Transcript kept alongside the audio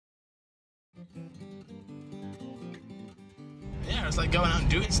it's like going out and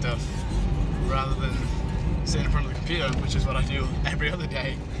doing stuff rather than sitting in front of the computer, which is what I do every other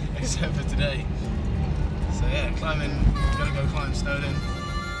day except for today. So yeah, climbing, gotta go climb Snowdon.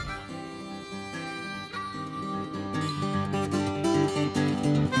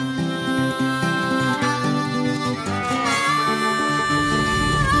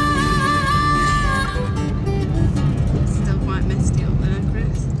 Still quite misty up there,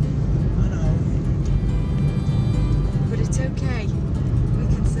 Chris. I know. But it's okay. We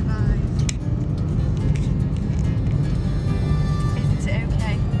can survive. Isn't it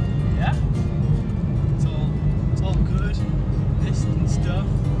okay? Yeah. It's all good. Mist and stuff.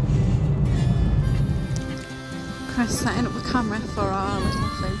 Chris setting up the camera for our little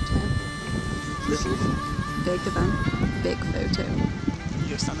photo. Bigger than big photo.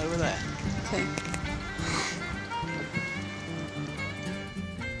 You stand over there. Okay.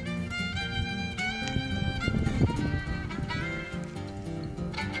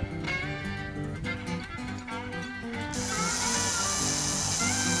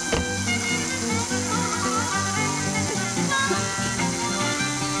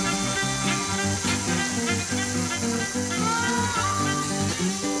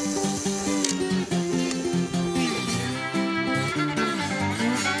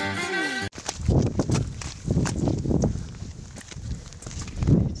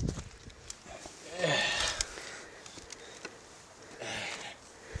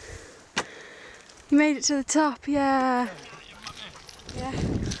 You made it to the top, yeah. Yeah.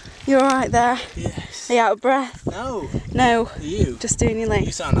 You're alright there? Yes. Are you out of breath? No. No. Are you? Just doing your legs.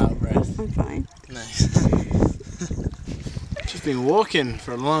 You sound out of breath. I'm fine. Nice. Just been walking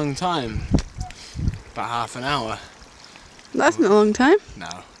for a long time. About half an hour. That's not a long time.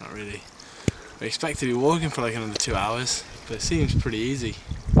 No, not really. We expect to be walking for like another 2 hours, but it seems pretty easy.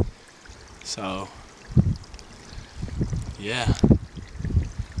 So, yeah.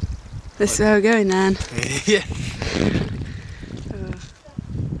 This is where we're going then. Yeah.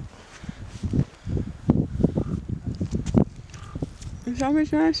 The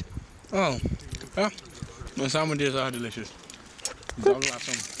sandwich nice? Oh, yeah. The sandwiches are delicious. I'll have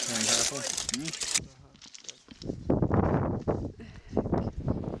some. Careful.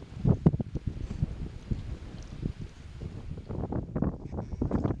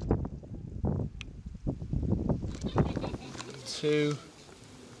 2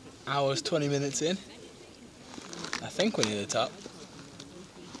 hours, 20 minutes in. I think we're near the top.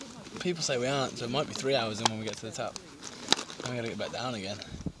 People say we aren't, so it might be 3 hours in when we get to the top. I'm gonna get back down again.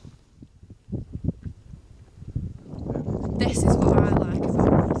 This is what I like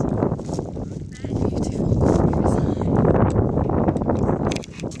about it. Beautiful.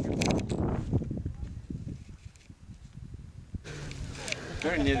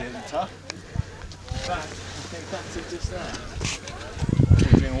 Very nearly at the top. In fact, I think that's it just there.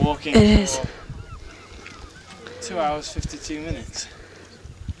 We've been walking for 2 hours, 52 minutes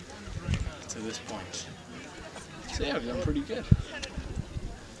to this point. So yeah, we've done pretty good.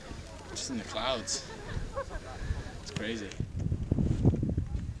 Just in the clouds. It's crazy.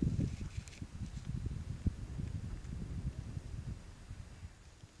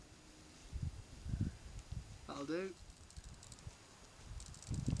 That'll do.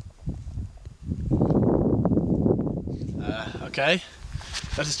 Okay,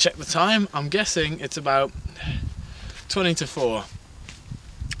 let us check the time. I'm guessing it's about 20 to 4.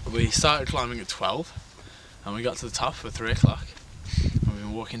 We started climbing at 12 and we got to the top for 3 o'clock. And we've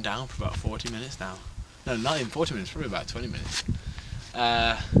been walking down for about 40 minutes now. No, not even 40 minutes, probably about 20 minutes.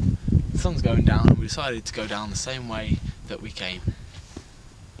 The sun's going down and we decided to go down the same way that we came.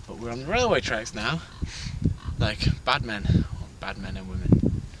 But we're on the railway tracks now, like bad men and women.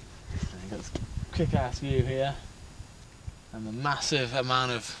 And you've got this kick-ass view here. And the massive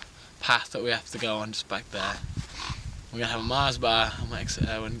amount of path that we have to go on just back there. We're going to have a Mars bar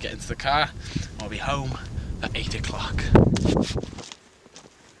when we get into the car. I'll be home at 8 o'clock.